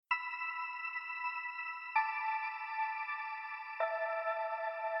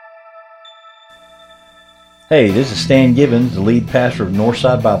Hey, this is Stan Gibbons, the lead pastor of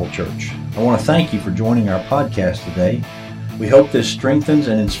Northside Bible Church. I want to thank you for joining our podcast today. We hope this strengthens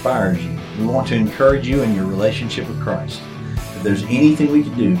and inspires you. We want to encourage you in your relationship with Christ. If there's anything we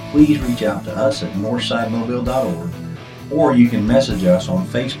can do, please reach out to us at northsidemobile.org, or you can message us on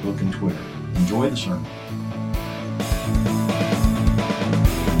Facebook and Twitter. Enjoy the sermon.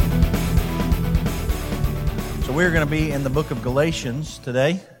 So we're going to be in the book of Galatians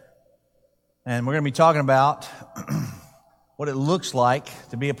today. And we're going to be talking about what it looks like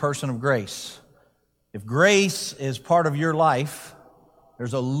to be a person of grace. If grace is part of your life,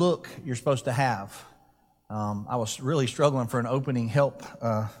 there's a look you're supposed to have. I was really struggling for an opening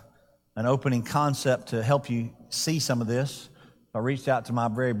concept to help you see some of this. I reached out to my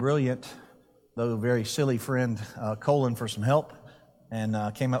very brilliant, though very silly friend, Colin, for some help. And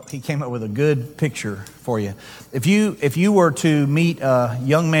he came up with a good picture for you. If you were to meet a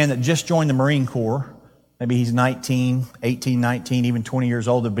young man that just joined the Marine Corps, maybe he's 18, 19, even 20 years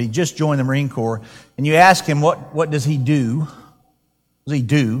old, but he just joined the Marine Corps, and you ask him, what does he do? What does he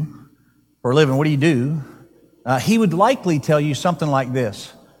do for a living? What do you do? He would likely tell you something like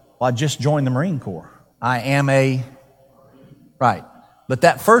this: well, I just joined the Marine Corps. I am a... Right. But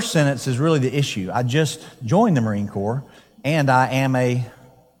that first sentence is really the issue. I just joined the Marine Corps. And I am a...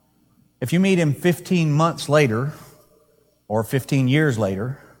 If you meet him 15 months later or 15 years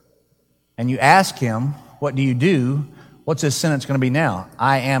later and you ask him, what do you do? What's his sentence going to be now?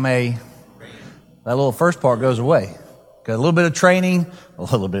 I am a... That little first part goes away. Got a little bit of training, a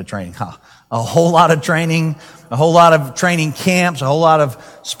whole lot of training, a whole lot of training camps, a whole lot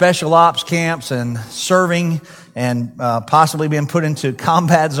of special ops camps and serving and possibly being put into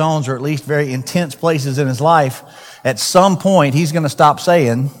combat zones or at least very intense places in his life. At some point, he's going to stop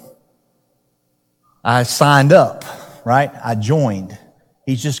saying, I signed up, right? I joined.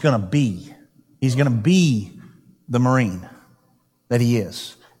 He's just going to be. He's going to be the Marine that he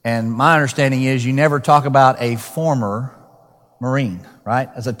is. And my understanding is you never talk about a former Marine,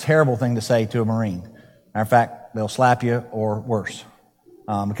 right? That's a terrible thing to say to a Marine. Matter of fact, they'll slap you or worse.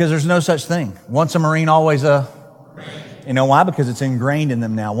 Because there's no such thing. Once a Marine, always a... You know why? Because it's ingrained in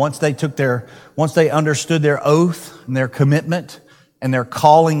them now. Once they understood their oath and their commitment and their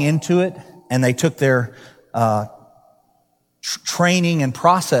calling into it, and they took their training and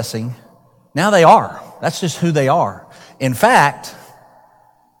processing, now they are. That's just who they are. In fact,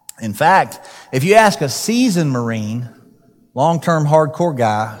 if you ask a seasoned Marine, long-term hardcore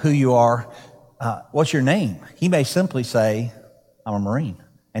guy who you are, what's your name? He may simply say, I'm a Marine.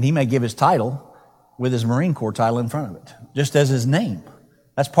 And he may give his title with his Marine Corps title in front of it, just as his name.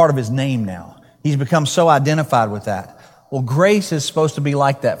 That's part of his name now. He's become so identified with that. Well, grace is supposed to be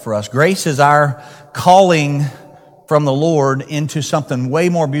like that for us. Grace is our calling from the Lord into something way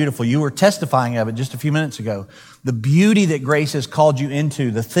more beautiful. You were testifying of it just a few minutes ago. The beauty that grace has called you into,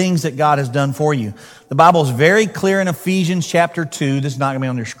 the things that God has done for you. The Bible is very clear in Ephesians chapter 2. This is not going to be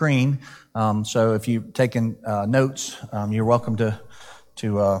on your screen. So if you've taken notes, you're welcome to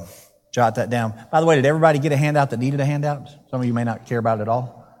jot that down. By the way, did everybody get a handout that needed a handout? Some of you may not care about it at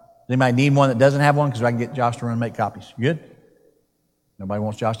all. Does anybody need one that doesn't have one? Because I can get Josh to run and make copies. You good? Nobody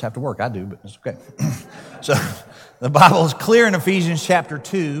wants Josh to have to work. I do, but it's okay. So the Bible is clear in Ephesians chapter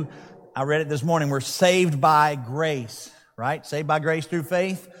 2. I read it this morning. We're saved by grace, right? Saved by grace through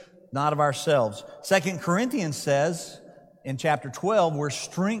faith, not of ourselves. 2 Corinthians says in chapter 12, we're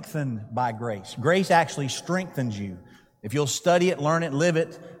strengthened by grace. Grace actually strengthens you. If you'll study it, learn it, live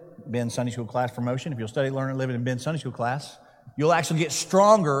it, Ben Sunday School class promotion. If you'll study, learn, and live it in Ben Sunday School class, you'll actually get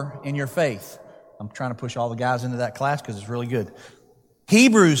stronger in your faith. I'm trying to push all the guys into that class because it's really good.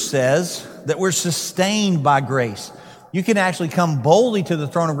 Hebrews says that we're sustained by grace. You can actually come boldly to the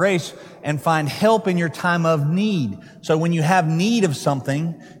throne of grace and find help in your time of need. So when you have need of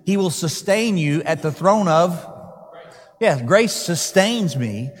something, He will sustain you at the throne of... Yeah, grace sustains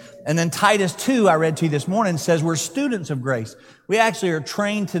me. And then Titus 2, I read to you this morning, says we're students of grace. We actually are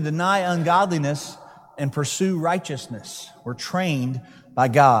trained to deny ungodliness and pursue righteousness. We're trained by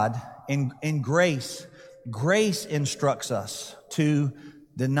God in grace. Grace instructs us to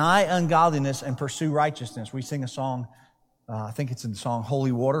deny ungodliness and pursue righteousness. We sing a song, I think it's in the song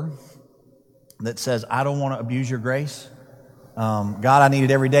Holy Water, that says, I don't want to abuse your grace. God, I need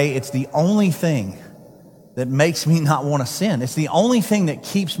it every day. It's the only thing that makes me not want to sin. It's the only thing that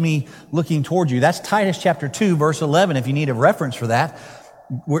keeps me looking toward you. That's Titus chapter 2, verse 11, if you need a reference for that.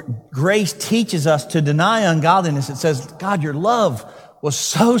 Where grace teaches us to deny ungodliness. It says, God, your love was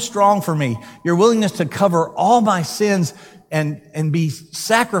so strong for me. Your willingness to cover all my sins and be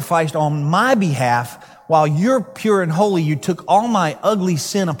sacrificed on my behalf while you're pure and holy. You took all my ugly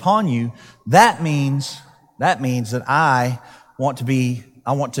sin upon you. That means That means that I want to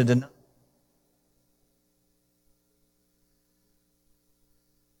deny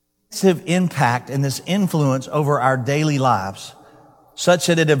impact and this influence over our daily lives such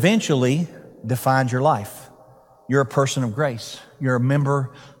that it eventually defines your life. You're a person of grace. You're a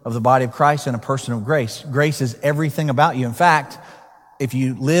member of the body of Christ and a person of grace. Grace is everything about you. In fact, if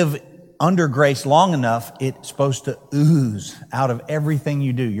you live under grace long enough, it's supposed to ooze out of everything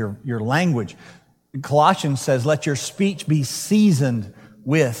you do, your language. Colossians says, let your speech be seasoned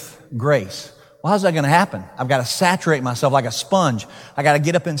with grace. Well, how's that going to happen? I've got to saturate myself like a sponge. I got to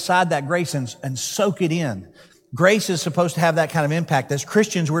get up inside that grace and soak it in. Grace is supposed to have that kind of impact. As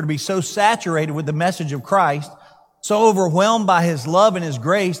Christians, we're to be so saturated with the message of Christ, so overwhelmed by His love and His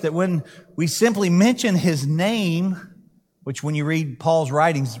grace that when we simply mention His name, which when you read Paul's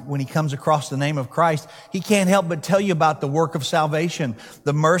writings, when he comes across the name of Christ, he can't help but tell you about the work of salvation,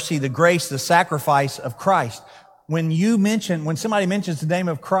 the mercy, the grace, the sacrifice of Christ. When somebody mentions the name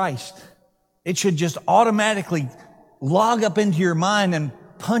of Christ, it should just automatically log up into your mind and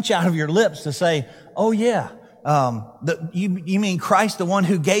punch out of your lips to say, oh yeah, you mean Christ, the one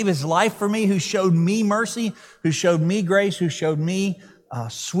who gave His life for me, who showed me mercy, who showed me grace, who showed me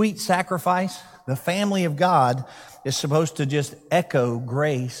sweet sacrifice? The family of God is supposed to just echo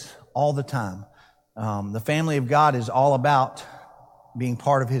grace all the time. The family of God is all about being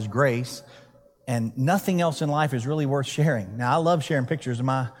part of His grace, and nothing else in life is really worth sharing. Now, I love sharing pictures of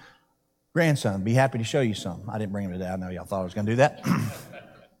my grandson. Be happy to show you some. I didn't bring him today. I know y'all thought I was going to do that.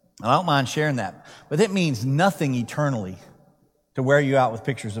 I don't mind sharing that. But it means nothing eternally to wear you out with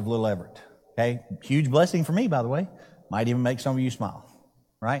pictures of little Everett. Okay? Huge blessing for me, by the way. Might even make some of you smile.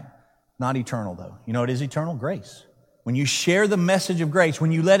 Right? Not eternal, though. You know what is eternal? Grace. When you share the message of grace,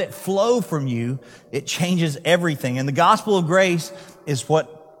 when you let it flow from you, it changes everything. And the gospel of grace is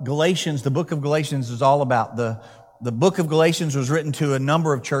what the book of Galatians is all about. The book of Galatians was written to a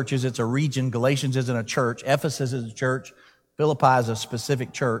number of churches. It's a region. Galatians isn't a church. Ephesus is a church. Philippi is a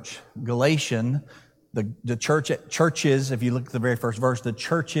specific church. Galatian, the churches, if you look at the very first verse, the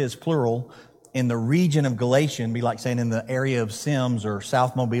churches, plural, in the region of Galatian, be like saying in the area of Sims or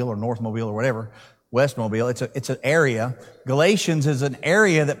South Mobile or North Mobile or whatever, West Mobile. It's an area. Galatians is an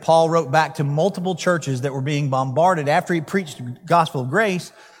area that Paul wrote back to multiple churches that were being bombarded. After he preached the gospel of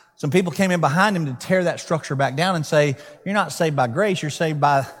grace, some people came in behind him to tear that structure back down and say, you're not saved by grace, you're saved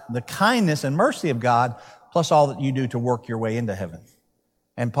by the kindness and mercy of God, plus all that you do to work your way into heaven.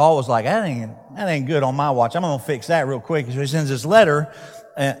 And Paul was like, that ain't good on my watch. I'm going to fix that real quick. So he sends this letter,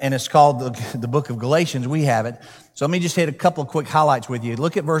 and it's called the book of Galatians. We have it. So let me just hit a couple of quick highlights with you.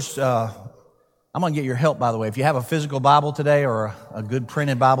 Look at verse, I'm going to get your help, by the way. If you have a physical Bible today or a good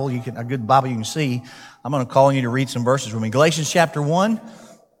printed Bible, a good Bible you can see, I'm going to call on you to read some verses with me. Galatians chapter 1,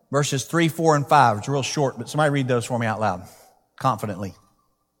 verses 3, 4, and 5. It's real short, but somebody read those for me out loud, confidently.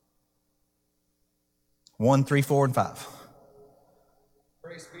 1, 3, 4, and 5.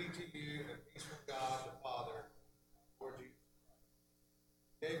 Praise be to you and peace from God the Father, Lord Jesus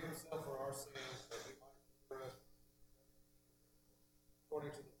Christ. He gave Himself for our sins that we might deliver us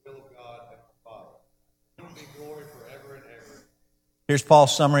according to the will of God and our Father. To Him be glory forever and ever. Here's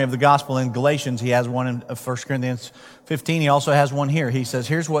Paul's summary of the gospel in Galatians. He has one in 1 Corinthians 15. He also has one here. He says,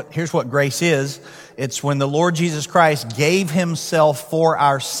 here's what grace is. It's when the Lord Jesus Christ gave Himself for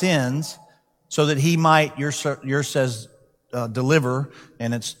our sins so that He might, yours says, deliver,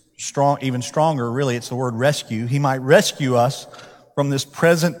 and it's strong, even stronger, really, it's the word rescue. He might rescue us from this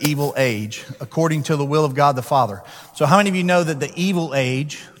present evil age according to the will of God the Father. So how many of you know that the evil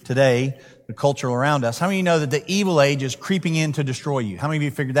age today, the culture around us, how many of you know that the evil age is creeping in to destroy you? How many of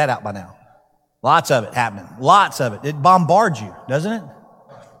you figured that out by now? Lots of it happening. Lots of it. It bombards you, doesn't it?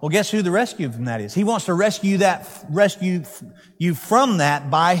 Well, guess who the rescue from that is? He wants to rescue you from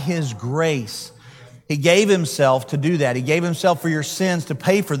that by His grace. He gave Himself to do that. He gave Himself for your sins to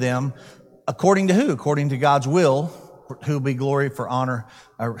pay for them according to who? According to God's will, who will be glory for honor,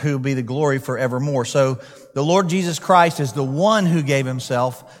 or who will be the glory forevermore. So the Lord Jesus Christ is the one who gave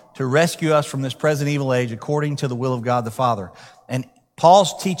Himself to rescue us from this present evil age according to the will of God the Father. And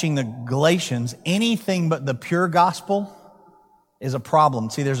Paul's teaching the Galatians anything but the pure gospel is a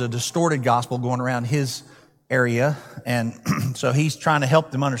problem. See, there's a distorted gospel going around his area, and so he's trying to help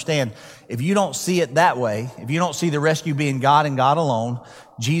them understand, if you don't see it that way, if you don't see the rescue being God and God alone,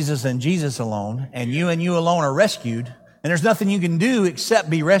 Jesus and Jesus alone, and you alone are rescued, and there's nothing you can do except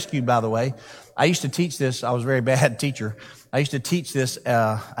be rescued, by the way. I used to teach this. I was a very bad teacher. I used to teach this.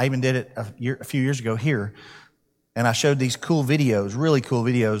 I even did it a few years ago here, and I showed these cool videos, really cool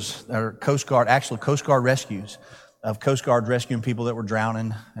videos, that are Coast Guard rescues, of Coast Guard rescuing people that were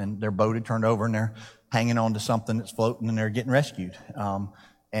drowning and their boat had turned over and hanging on to something that's floating and they're getting rescued.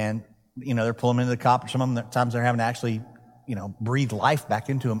 And, they're pulling them into the copter. Some of them, times they're having to actually, breathe life back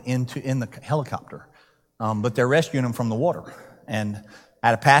into them in the helicopter. But they're rescuing them from the water. And I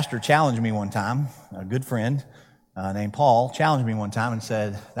had a pastor challenge me one time, a good friend named Paul, challenged me one time and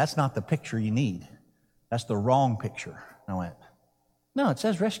said, "That's not the picture you need. That's the wrong picture." I went, "No, it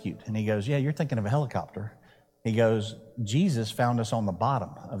says rescued." And he goes, "Yeah, you're thinking of a helicopter." He goes, "Jesus found us on the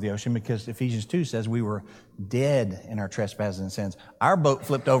bottom of the ocean because Ephesians 2 says we were dead in our trespasses and sins." Our boat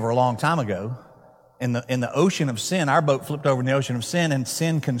flipped over a long time ago. In the ocean of sin, our boat flipped over in the ocean of sin, and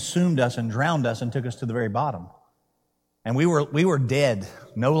sin consumed us and drowned us and took us to the very bottom. And we were dead,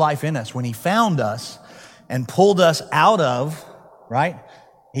 no life in us. When he found us and pulled us out of, right?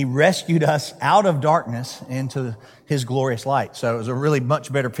 He rescued us out of darkness into his glorious light. So it was a really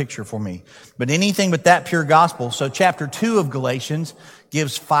much better picture for me. But anything but that pure gospel. So chapter 2 of Galatians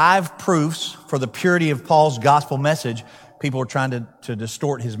gives 5 proofs for the purity of Paul's gospel message. People are trying to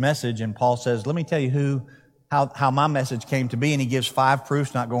distort his message, and Paul says, "Let me tell you how my message came to be." And he gives 5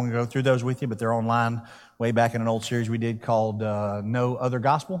 proofs. Not going to go through those with you, but they're online way back in an old series we did called No Other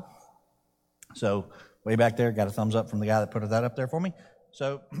Gospel. So way back there, got a thumbs up from the guy that put that up there for me.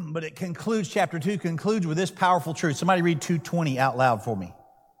 So, but it concludes, chapter 2 concludes with this powerful truth. Somebody read 2:20 out loud for me.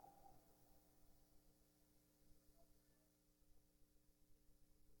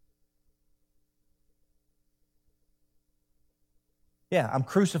 Yeah, I'm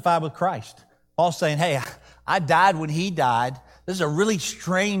crucified with Christ. Paul's saying, hey, I died when he died. This is a really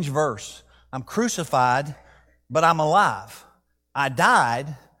strange verse. I'm crucified, but I'm alive. I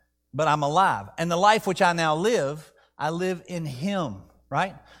died, but I'm alive. And the life which I now live, I live in him,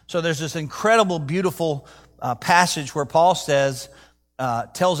 right? So there's this incredible, beautiful passage where Paul says,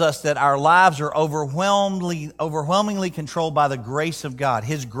 tells us that our lives are overwhelmingly controlled by the grace of God.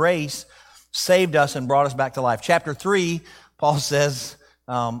 His grace saved us and brought us back to life. Chapter 3, Paul says,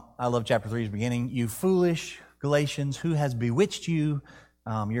 I love chapter 3's beginning, "You foolish Galatians, who has bewitched you?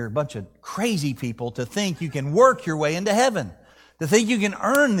 You're a bunch of crazy people to think you can work your way into heaven. To think you can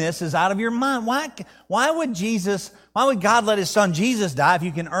earn this is out of your mind. Why would God let his son Jesus die if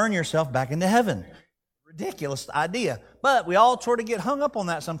you can earn yourself back into heaven?" Ridiculous idea. But we all sort of get hung up on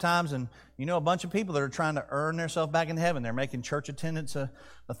that sometimes. And a bunch of people that are trying to earn themselves back into heaven. They're making church attendance a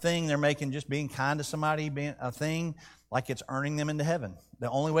thing. They're making just being kind to somebody being a thing, like it's earning them into heaven. The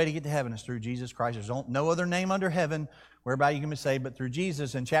only way to get to heaven is through Jesus Christ. There's no other name under heaven whereby you can be saved but through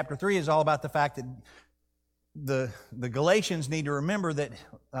Jesus. And chapter 3 is all about the fact that the Galatians need to remember that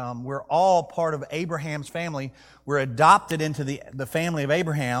we're all part of Abraham's family. We're adopted into the family of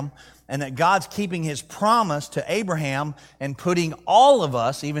Abraham, and that God's keeping his promise to Abraham and putting all of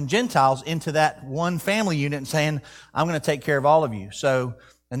us, even Gentiles, into that one family unit and saying, "I'm going to take care of all of you." So,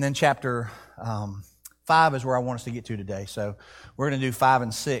 and then chapter 5 is where I want us to get to today. So we're going to do 5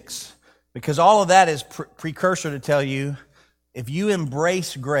 and 6, because all of that is precursor to tell you, if you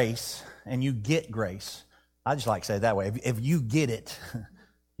embrace grace and you get grace, I just like to say it that way. If you get it,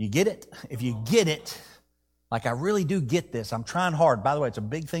 you get it. If you get it, like I really do get this. I'm trying hard. By the way, it's a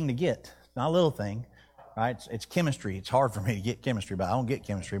big thing to get. It's not a little thing, right? It's chemistry. It's hard for me to get chemistry, but I don't get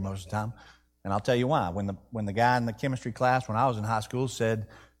chemistry most of the time. And I'll tell you why. When the guy in the chemistry class when I was in high school said,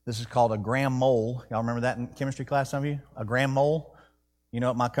 this is called a gram mole. Y'all remember that in chemistry class, some of you? A gram mole? You know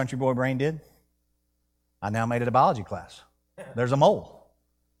what my country boy brain did? I now made it a biology class. There's a mole.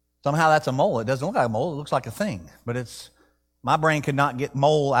 Somehow that's a mole. It doesn't look like a mole. It looks like a thing. But my brain could not get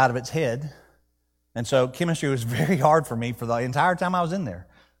mole out of its head. And so chemistry was very hard for me for the entire time I was in there.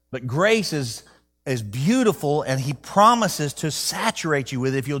 But grace is beautiful, and he promises to saturate you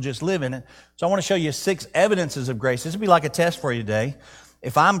with it if you'll just live in it. So I want to show you 6 evidences of grace. This will be like a test for you today.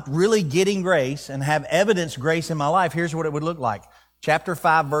 If I'm really getting grace and have evidence grace in my life, here's what it would look like. Chapter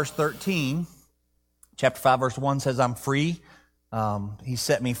 5, verse 13. Chapter 5, verse 1 says, I'm free. He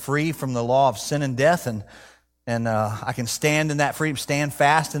set me free from the law of sin and death, and I can stand in that freedom, stand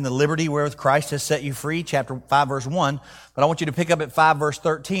fast in the liberty wherewith Christ has set you free. Chapter 5, verse 1. But I want you to pick up at 5, verse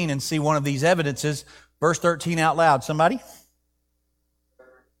 13 and see one of these evidences. Verse 13 out loud. Somebody?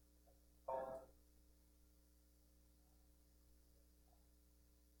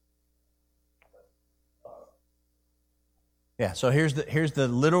 Yeah, so here's the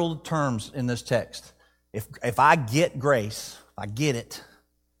literal terms in this text. If I get grace, if I get it,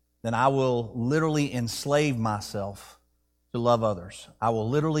 then I will literally enslave myself to love others. I will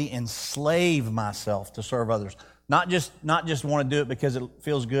literally enslave myself to serve others. Not just want to do it because it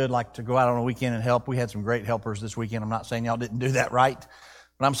feels good, like to go out on a weekend and help. We had some great helpers this weekend. I'm not saying y'all didn't do that right,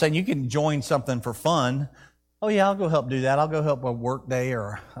 but I'm saying you can join something for fun oh yeah, I'll go help do that. I'll go help a work day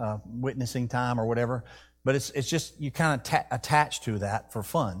or witnessing time or whatever. But it's just you kind of attach to that for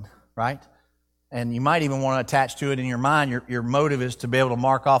fun, right? And you might even want to attach to it in your mind. Your motive is to be able to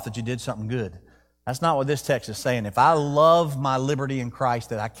mark off that you did something good. That's not what this text is saying. If I love my liberty in Christ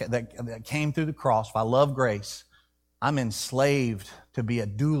that came through the cross, if I love grace, I'm enslaved to be a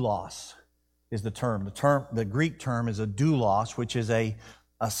doulos is the term. The Greek term is a doulos, which is a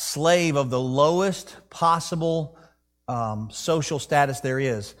slave of the lowest possible social status there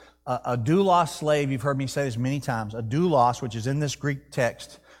is. A doulos slave, you've heard me say this many times, a doulos, which is in this Greek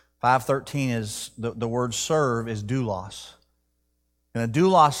text, 5:13 is the word serve is doulos. And a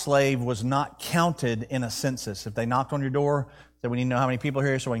doulos slave was not counted in a census. If they knocked on your door, said, we need to know how many people are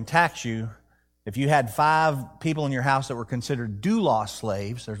here so we can tax you. If you had 5 people in your house that were considered doulos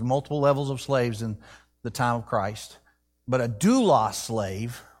slaves, there's multiple levels of slaves in the time of Christ, but a doulos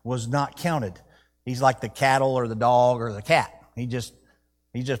slave was not counted. He's like the cattle or the dog or the cat. He's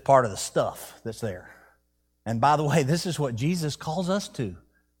just part of the stuff that's there. And by the way, this is what Jesus calls us to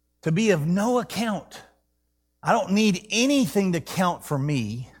be of no account. I don't need anything to count for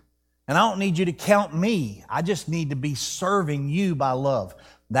me, and I don't need you to count me. I just need to be serving you by love.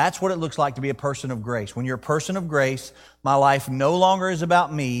 That's what it looks like to be a person of grace. When you're a person of grace, my life no longer is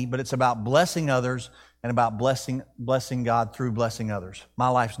about me, but it's about blessing others and about blessing God through blessing others. My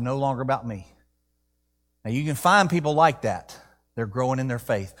life's no longer about me. Now, you can find people like that. They're growing in their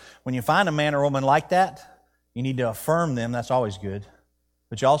faith. When you find a man or woman like that, you need to affirm them. That's always good.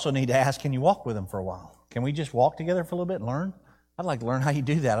 But you also need to ask, can you walk with them for a while? Can we just walk together for a little bit and learn? I'd like to learn how you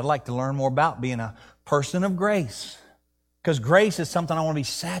do that. I'd like to learn more about being a person of grace. Because grace is something I want to be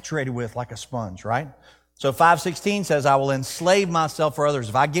saturated with like a sponge, right? So 5:16 says, I will enslave myself for others.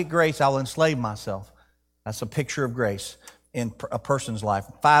 If I get grace, I will enslave myself. That's a picture of grace in a person's life.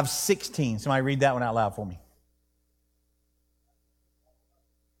 5:16. Somebody read that one out loud for me.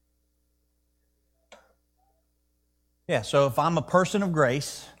 Yeah, so if I'm a person of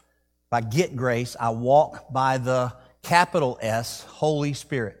grace, if I get grace, I walk by the capital S, Holy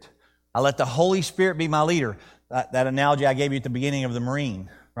Spirit. I let the Holy Spirit be my leader. That analogy I gave you at the beginning of the Marine,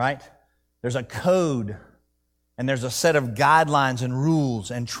 right? There's a code and there's a set of guidelines and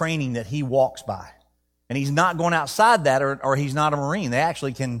rules and training that he walks by. And he's not going outside that or he's not a Marine. They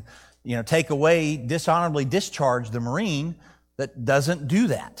actually can, take away, dishonorably discharge the Marine that doesn't do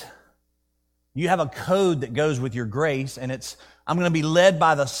that. You have a code that goes with your grace, and I'm going to be led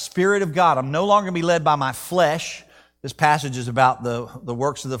by the Spirit of God. I'm no longer going to be led by my flesh. This passage is about the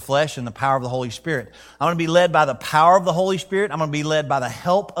works of the flesh and the power of the Holy Spirit. I'm going to be led by the power of the Holy Spirit. I'm going to be led by the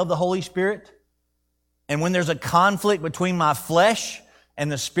help of the Holy Spirit. And when there's a conflict between my flesh and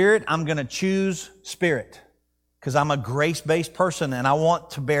the Spirit, I'm going to choose Spirit because I'm a grace-based person and I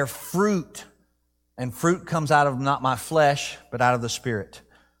want to bear fruit. And fruit comes out of not my flesh, but out of the Spirit.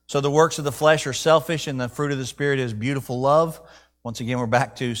 So the works of the flesh are selfish and the fruit of the Spirit is beautiful love. Once again, we're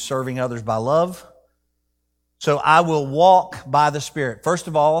back to serving others by love. So I will walk by the Spirit. First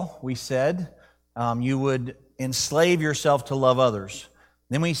of all, we said you would enslave yourself to love others.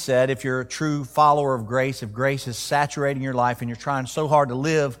 Then we said if you're a true follower of grace, if grace is saturating your life and you're trying so hard to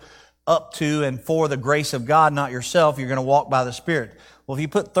live up to and for the grace of God, not yourself, you're going to walk by the Spirit. Well, if you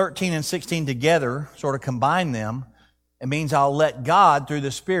put 13 and 16 together, sort of combine them, it means I'll let God, through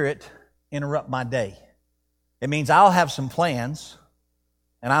the Spirit, interrupt my day. It means I'll have some plans,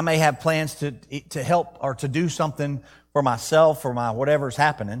 and I may have plans to help or to do something for myself or my whatever's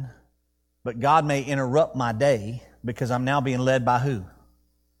happening, but God may interrupt my day because I'm now being led by who?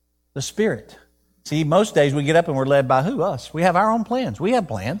 The Spirit. See, most days we get up and we're led by who? Us. We have our own plans. We have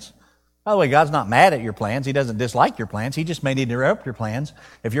plans. By the way, God's not mad at your plans. He doesn't dislike your plans. He just may need to interrupt your plans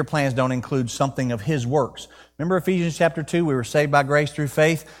if your plans don't include something of His works. Remember Ephesians chapter 2, we were saved by grace through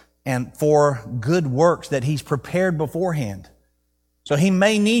faith and for good works that He's prepared beforehand. So He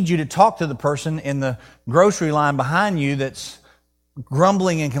may need you to talk to the person in the grocery line behind you that's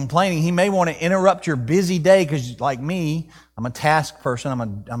grumbling and complaining. He may want to interrupt your busy day because, like me, I'm a task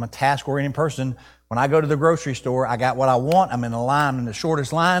person. I'm a task-oriented person. When I go to the grocery store, I got what I want. I'm in the line, in the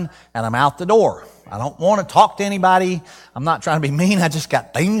shortest line, and I'm out the door. I don't want to talk to anybody. I'm not trying to be mean. I just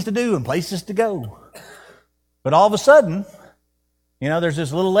got things to do and places to go. But all of a sudden, there's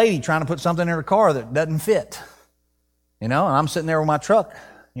this little lady trying to put something in her car that doesn't fit. And I'm sitting there with my truck,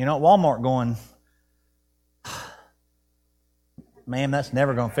 at Walmart going, ma'am, that's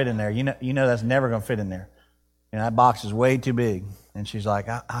never going to fit in there. You know that's never going to fit in there. That box is way too big. And she's like,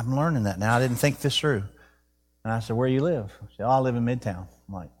 I'm learning that now. I didn't think this through. And I said, where do you live? She said, I live in Midtown.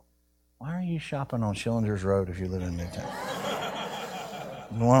 I'm like, why are you shopping on Schillinger's Road if you live in Midtown?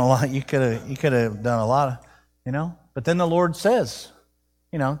 You could have done a lot of, But then the Lord says,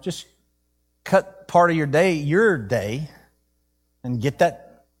 just cut part of your day, and get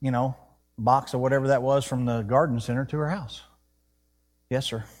that, box or whatever that was from the garden center to her house. Yes,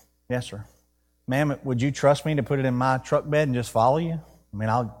 sir. Yes, sir. Ma'am, would you trust me to put it in my truck bed and just follow you? I mean,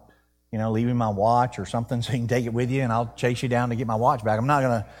 I'll, leave you my watch or something so you can take it with you, and I'll chase you down to get my watch back. I'm not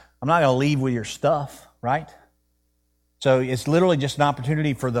gonna leave with your stuff, right? So it's literally just an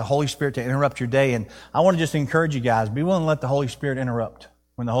opportunity for the Holy Spirit to interrupt your day. And I want to just encourage you guys, be willing to let the Holy Spirit interrupt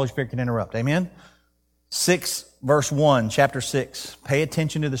when the Holy Spirit can interrupt. Amen? 6 verse 1, chapter 6. Pay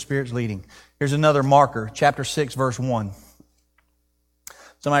attention to the Spirit's leading. Here's another marker, chapter 6 verse 1.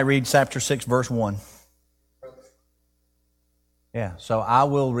 Somebody read chapter 6 verse 1. Yeah, so I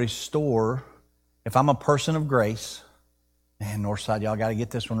will restore, if I'm a person of grace, man, Northside, y'all got to get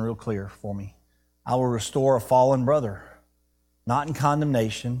this one real clear for me. I will restore a fallen brother, not in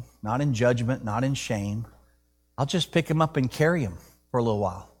condemnation, not in judgment, not in shame. I'll just pick him up and carry him for a little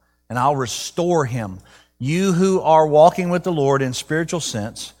while, and I'll restore him. You who are walking with the Lord in spiritual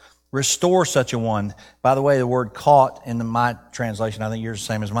sense, restore such a one. By the way, the word caught in my translation, I think yours is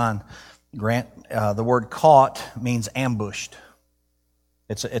the same as mine, Grant, the word caught means ambushed.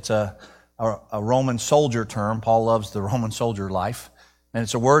 It's a Roman soldier term. Paul loves the Roman soldier life. And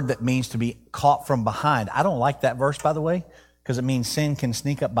it's a word that means to be caught from behind. I don't like that verse, by the way, because it means sin can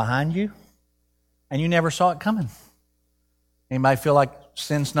sneak up behind you and you never saw it coming. Anybody feel like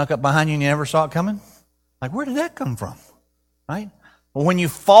sin snuck up behind you and you never saw it coming? Like, where did that come from? Right? Well, when you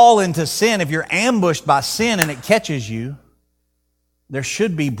fall into sin, if you're ambushed by sin and it catches you, there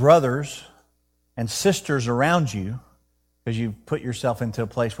should be brothers and sisters around you, because you've put yourself into a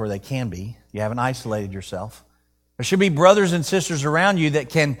place where they can be. You haven't isolated yourself. There should be brothers and sisters around you that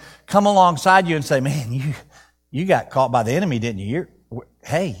can come alongside you and say, man, you got caught by the enemy, didn't you?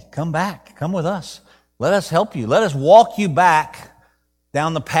 Hey, come back. Come with us. Let us help you. Let us walk you back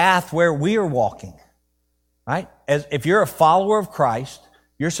down the path where we are walking. Right? If you're a follower of Christ,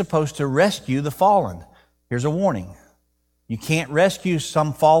 you're supposed to rescue the fallen. Here's a warning. You can't rescue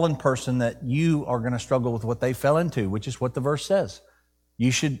some fallen person that you are going to struggle with what they fell into, which is what the verse says.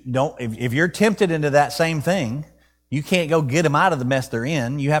 If you're tempted into that same thing, you can't go get them out of the mess they're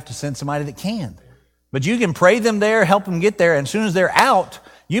in. You have to send somebody that can. But you can pray them there, help them get there, and as soon as they're out,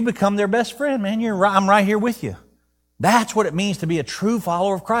 you become their best friend, man. I'm right here with you. That's what it means to be a true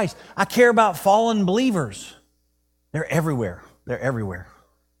follower of Christ. I care about fallen believers. They're everywhere. They're everywhere.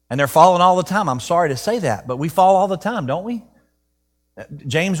 And they're falling all the time. I'm sorry to say that, but we fall all the time, don't we?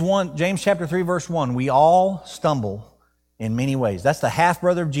 James chapter 3, verse 1, we all stumble in many ways. That's the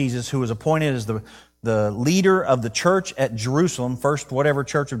half-brother of Jesus who was appointed as the leader of the church at Jerusalem, first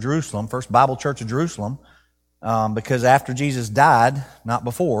church of Jerusalem, first Bible church of Jerusalem, because after Jesus died, not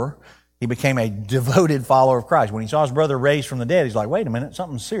before, he became a devoted follower of Christ. When he saw his brother raised from the dead, he's like, wait a minute,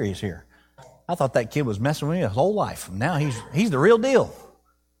 something's serious here. I thought that kid was messing with me his whole life. Now he's the real deal.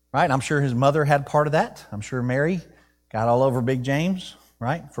 Right? I'm sure his mother had part of that. I'm sure Mary got all over Big James,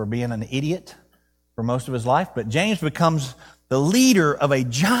 right, for being an idiot for most of his life. But James becomes the leader of a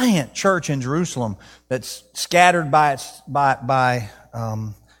giant church in Jerusalem that's scattered by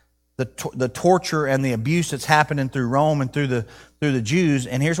the torture and the abuse that's happening through Rome and through the Jews.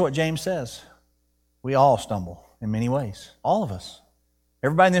 And here's what James says. We all stumble in many ways. All of us.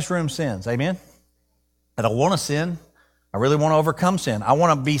 Everybody in this room sins. Amen? I don't want to sin. I really want to overcome sin. I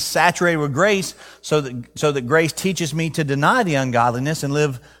want to be saturated with grace so that grace teaches me to deny the ungodliness and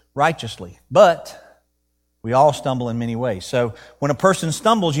live righteously. But we all stumble in many ways. So when a person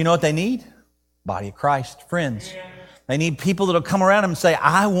stumbles, you know what they need? Body of Christ, friends. They need people that will come around them and say,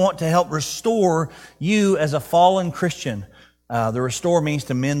 I want to help restore you as a fallen Christian. The restore means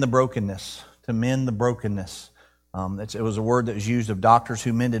to mend the brokenness. To mend the brokenness. It was a word that was used of doctors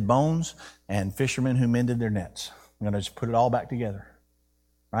who mended bones and fishermen who mended their nets. I'm going to just put it all back together,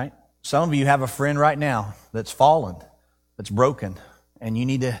 right? Some of you have a friend right now that's fallen, that's broken, and you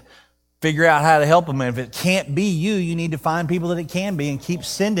need to figure out how to help them. And if it can't be you, you need to find people that it can be and keep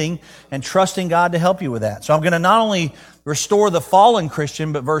sending and trusting God to help you with that. So I'm going to not only restore the fallen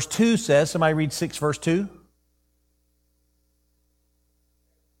Christian, but verse 2 says, somebody read 6 verse 2.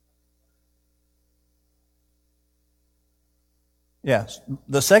 Yes.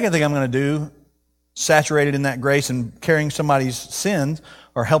 The second thing I'm going to do, saturated in that grace and carrying somebody's sins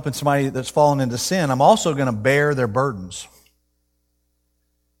or helping somebody that's fallen into sin, I'm also going to bear their burdens.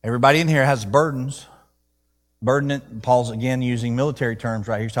 Everybody in here has burdens. Paul's again using military terms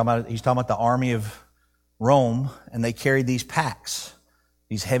right here. He's talking about the army of Rome, and they carried these packs,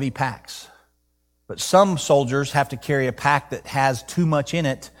 these heavy packs. But some soldiers have to carry a pack that has too much in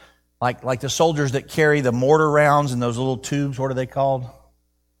it Like the soldiers that carry the mortar rounds in those little tubes. What are they called?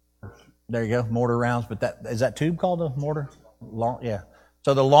 There you go, mortar rounds. But is that tube called a mortar? Yeah.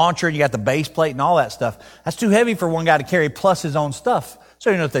 So the launcher, you got the base plate and all that stuff. That's too heavy for one guy to carry, plus his own stuff.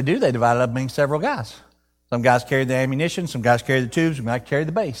 So you know what they do? They divide it up among several guys. Some guys carry the ammunition, some guys carry the tubes, some guys carry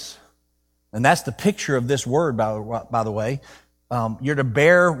the base. And that's the picture of this word, by the way. You're to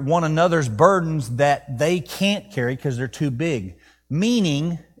bear one another's burdens that they can't carry because they're too big.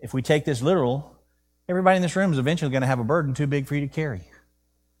 Meaning, if we take this literal, everybody in this room is eventually going to have a burden too big for you to carry.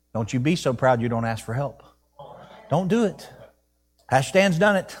 Don't you be so proud you don't ask for help. Don't do it. Pastor Stan's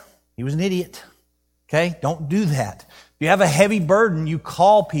done it. He was an idiot. Okay? Don't do that. If you have a heavy burden, you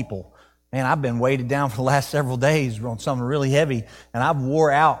call people. Man, I've been weighted down for the last several days on something really heavy, and I've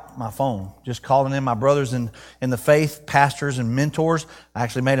wore out my phone. Just calling in my brothers in the faith, pastors and mentors. I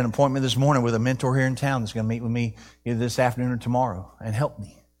actually made an appointment this morning with a mentor here in town that's going to meet with me either this afternoon or tomorrow and help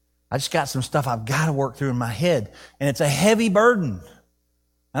me. I just got some stuff I've got to work through in my head, and it's a heavy burden.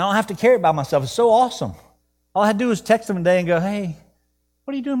 I don't have to carry it by myself. It's so awesome. All I had to do was text them today and go, hey,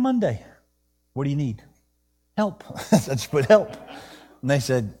 what are you doing Monday? What do you need? Help. I just put help. And they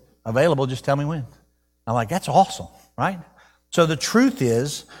said, available, just tell me when. I'm like, that's awesome, right? So the truth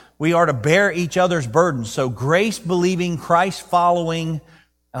is, we are to bear each other's burdens. So grace-believing, Christ-following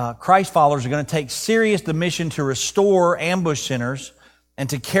Christ followers are going to take serious the mission to restore ambush sinners and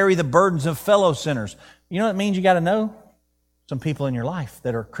to carry the burdens of fellow sinners. You know what it means? You got to know some people in your life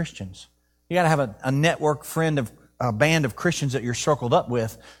that are Christians. You got to have a network a band of Christians that you're circled up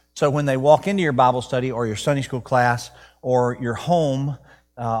with. So when they walk into your Bible study or your Sunday school class or your home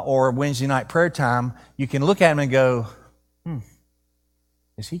or Wednesday night prayer time, you can look at them and go, did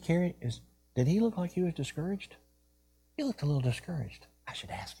he look like he was discouraged? He looked a little discouraged. I should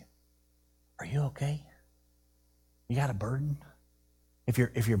ask him, are you okay? You got a burden? If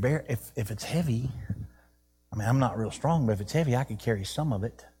it's heavy, I mean, I'm not real strong, but if it's heavy, I could carry some of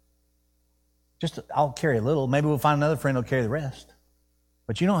it. I'll carry a little. Maybe we'll find another friend who'll carry the rest.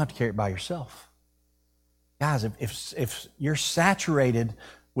 But you don't have to carry it by yourself. Guys, if you're saturated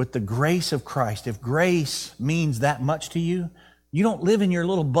with the grace of Christ, if grace means that much to you, you don't live in your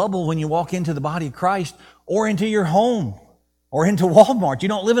little bubble when you walk into the body of Christ or into your home or into Walmart. You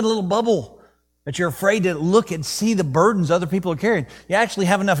don't live in a little bubble that you're afraid to look and see the burdens other people are carrying. You actually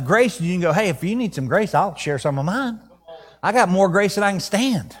have enough grace that you can go, hey, if you need some grace, I'll share some of mine. I got more grace than I can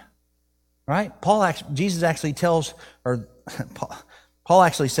stand. Right? Paul actually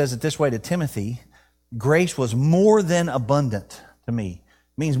says it this way to Timothy, grace was more than abundant to me.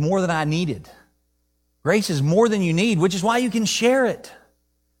 It means more than I needed. Grace is more than you need, which is why you can share it,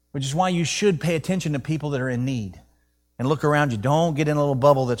 which is why you should pay attention to people that are in need and look around you. Don't get in a little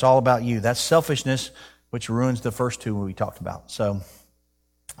bubble that's all about you. That's selfishness, which ruins the first two we talked about. So,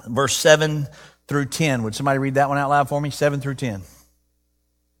 verse 7 through 10. Would somebody read that one out loud for me? 7 through 10.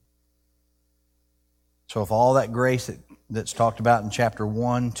 So if all that grace that's talked about in chapter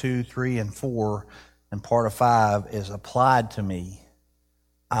 1, 2, 3, and 4 and part of 5 is applied to me,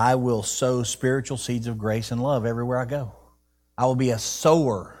 I will sow spiritual seeds of grace and love everywhere I go. I will be a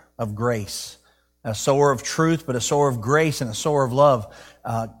sower of grace, a sower of truth, but a sower of grace and a sower of love.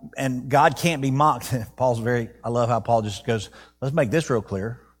 And God can't be mocked. I love how Paul just goes, let's make this real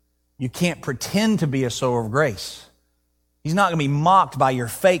clear. You can't pretend to be a sower of grace. He's not going to be mocked by your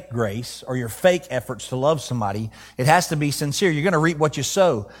fake grace or your fake efforts to love somebody. It has to be sincere. You're going to reap what you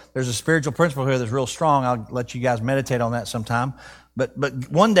sow. There's a spiritual principle here that's real strong. I'll let you guys meditate on that sometime. But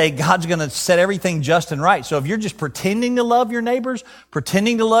one day, God's going to set everything just and right. So if you're just pretending to love your neighbors,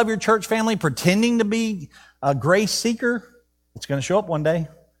 pretending to love your church family, pretending to be a grace seeker, it's going to show up one day.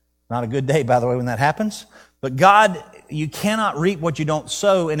 Not a good day, by the way, when that happens. But God, you cannot reap what you don't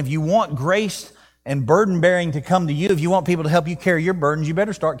sow. And if you want grace and burden bearing to come to you, if you want people to help you carry your burdens, you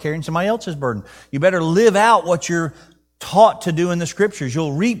better start carrying somebody else's burden. You better live out what you're taught to do in the scriptures.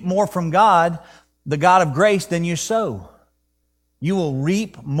 You'll reap more from God, the God of grace, than you sow. You will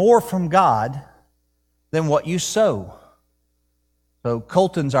reap more from God than what you sow. So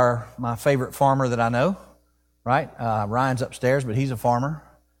Colton's my favorite farmer that I know, right? Ryan's upstairs, but he's a farmer.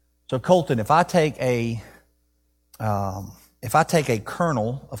 So Colton, if I take a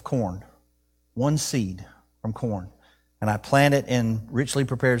kernel of corn, one seed from corn, and I plant it in richly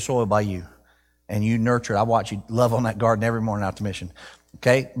prepared soil by you, and you nurture it. I watch you love on that garden every morning out to mission.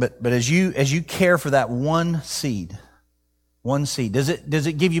 Okay, but as you care for that one seed, does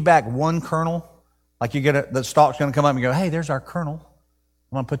it give you back one kernel? Like the stalk's gonna come up and go, hey, there's our kernel.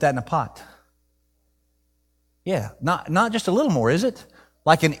 I'm gonna put that in a pot. Yeah, not just a little more, is it?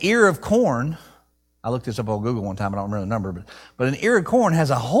 Like an ear of corn I looked this up on Google one time. I don't remember the number, but an ear of corn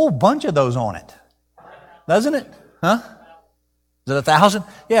has a whole bunch of those on it. Doesn't it? Huh? Is it 1,000?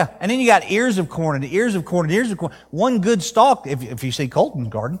 Yeah. And then you got ears of corn and ears of corn and ears of corn. One good stalk, if you see Colton's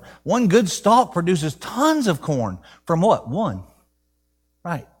garden, one good stalk produces tons of corn from what? One.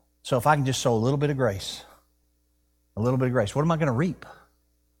 Right. So if I can just sow a little bit of grace, what am I going to reap?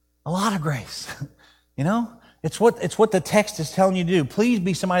 A lot of grace. You know? It's what the text is telling you to do. Please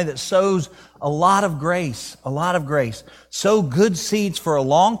be somebody that sows a lot of grace, Sow good seeds for a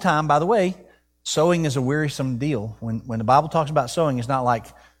long time. By the way, sowing is a wearisome deal. When the Bible talks about sowing, it's not like,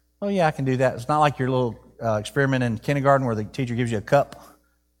 oh yeah, I can do that. It's not like your little experiment in kindergarten where the teacher gives you a cup.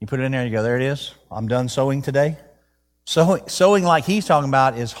 You put it in there and you go, there it is. I'm done sowing today. Sowing like he's talking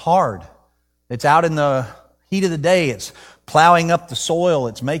about is hard. It's out in the heat of the day. It's plowing up the soil.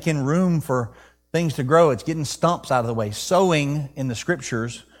 It's making room for things to grow. It's getting stumps out of the way. Sowing in the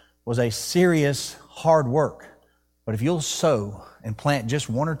Scriptures was a serious, hard work. But if you'll sow and plant just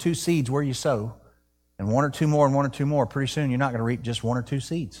one or two seeds where you sow, and one or two more, pretty soon you're not going to reap just one or two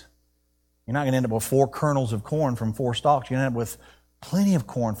seeds. You're not going to end up with 4 kernels of corn from 4 stalks. You're going to end up with plenty of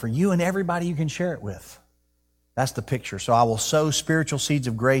corn for you and everybody you can share it with. That's the picture. So I will sow spiritual seeds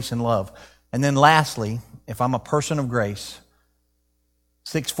of grace and love. And then lastly, if I'm a person of grace,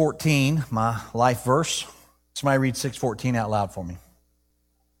 6:14, my life verse. Somebody read 6:14 out loud for me.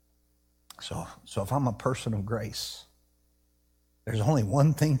 So if I'm a person of grace, there's only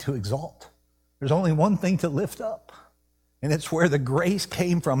one thing to exalt. There's only one thing to lift up. And it's where the grace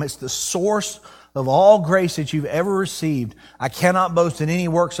came from. It's the source of all grace that you've ever received. I cannot boast in any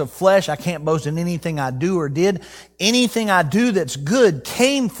works of flesh. I can't boast in anything I do or did. Anything I do that's good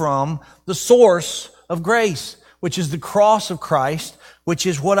came from the source of grace, which is the cross of Christ, which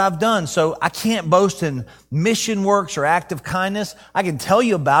is what I've done. So I can't boast in mission works or act of kindness. I can tell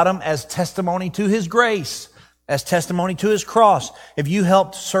you about them as testimony to His grace, as testimony to His cross. If you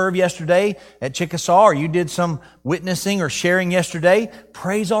helped serve yesterday at Chickasaw, or you did some witnessing or sharing yesterday,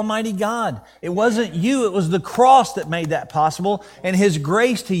 praise Almighty God. It wasn't you, it was the cross that made that possible and His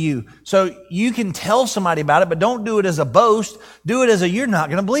grace to you. So you can tell somebody about it, but don't do it as a boast. Do it as a, you're not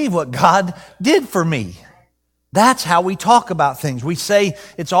going to believe what God did for me. That's how we talk about things. We say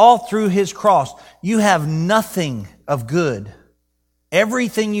it's all through His cross. You have nothing of good.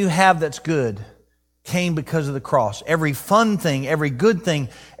 Everything you have that's good came because of the cross. Every fun thing, every good thing,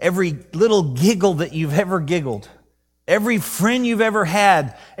 every little giggle that you've ever giggled, every friend you've ever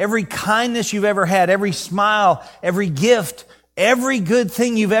had, every kindness you've ever had, every smile, every gift, every good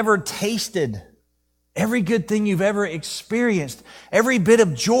thing you've ever tasted, every good thing you've ever experienced, every bit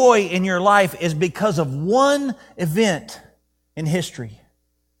of joy in your life is because of one event in history.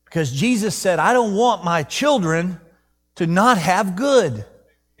 Because Jesus said, I don't want my children to not have good.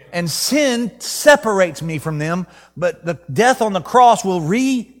 And sin separates me from them, but the death on the cross will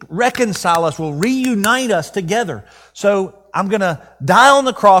reconcile us, will reunite us together. So I'm going to die on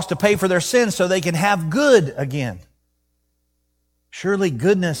the cross to pay for their sins so they can have good again. Surely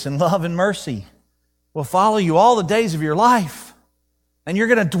goodness and love and mercy will follow you all the days of your life. And you're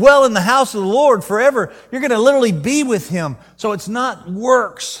going to dwell in the house of the Lord forever. You're going to literally be with Him. So it's not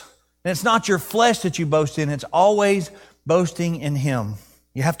works, and it's not your flesh that you boast in. It's always boasting in Him.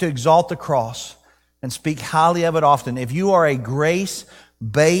 You have to exalt the cross and speak highly of it often. If you are a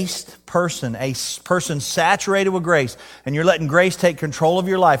grace-based person, a person saturated with grace, and you're letting grace take control of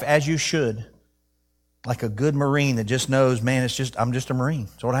your life, as you should, like a good Marine that just knows, man, I'm just a Marine.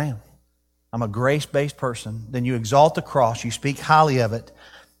 That's what I am. I'm a grace-based person. Then you exalt the cross, you speak highly of it,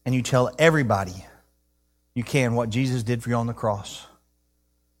 and you tell everybody you can what Jesus did for you on the cross.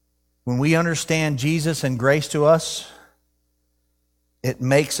 When we understand Jesus and grace to us, it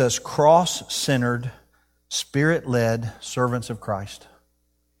makes us cross-centered, Spirit-led servants of Christ.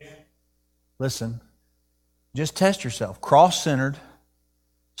 Listen, just test yourself. Cross-centered,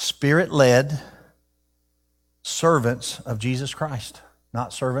 Spirit-led servants of Jesus Christ.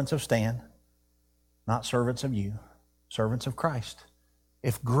 Not servants of Stan, not servants of you, servants of Christ.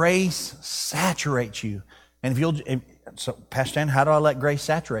 If grace saturates you, and so Pastor Stan, how do I let grace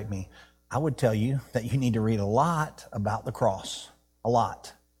saturate me? I would tell you that you need to read a lot about the cross. A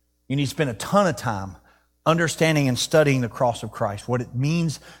lot. You need to spend a ton of time understanding and studying the cross of Christ. What it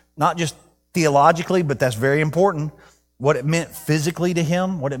means, not just theologically, but that's very important. What it meant physically to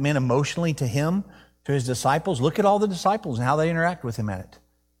Him, what it meant emotionally to Him, to His disciples. Look at all the disciples and how they interact with Him at it.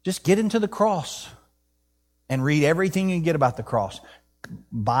 Just get into the cross and read everything you can get about the cross.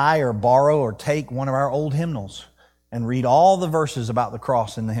 Buy or borrow or take one of our old hymnals and read all the verses about the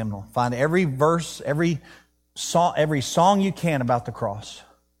cross in the hymnal. Find every verse, every song you can about the cross.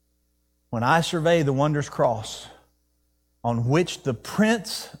 When I survey the wondrous cross on which the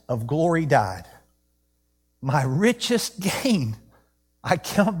Prince of Glory died, my richest gain I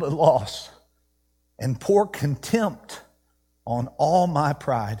count but loss, and pour contempt on all my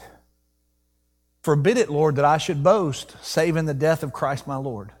pride. Forbid it, Lord, that I should boast, save in the death of Christ my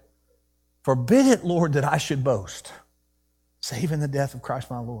Lord. Forbid it, Lord, that I should boast, save in the death of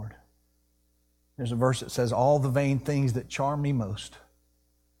Christ my Lord. There's a verse that says, all the vain things that charm me most,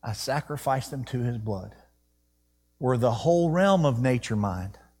 I sacrifice them to his blood. Were the whole realm of nature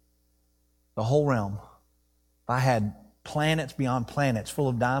mine, the whole realm, if I had planets beyond planets full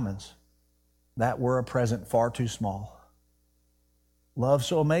of diamonds, that were a present far too small. Love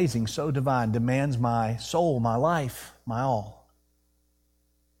so amazing, so divine, demands my soul, my life, my all.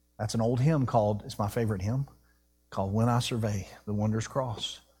 That's an old hymn called, it's my favorite hymn, called When I Survey the Wondrous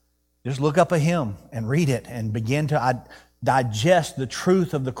Cross. Just look up a hymn and read it and begin to digest the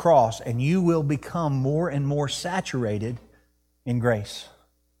truth of the cross, and you will become more and more saturated in grace.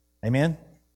 Amen?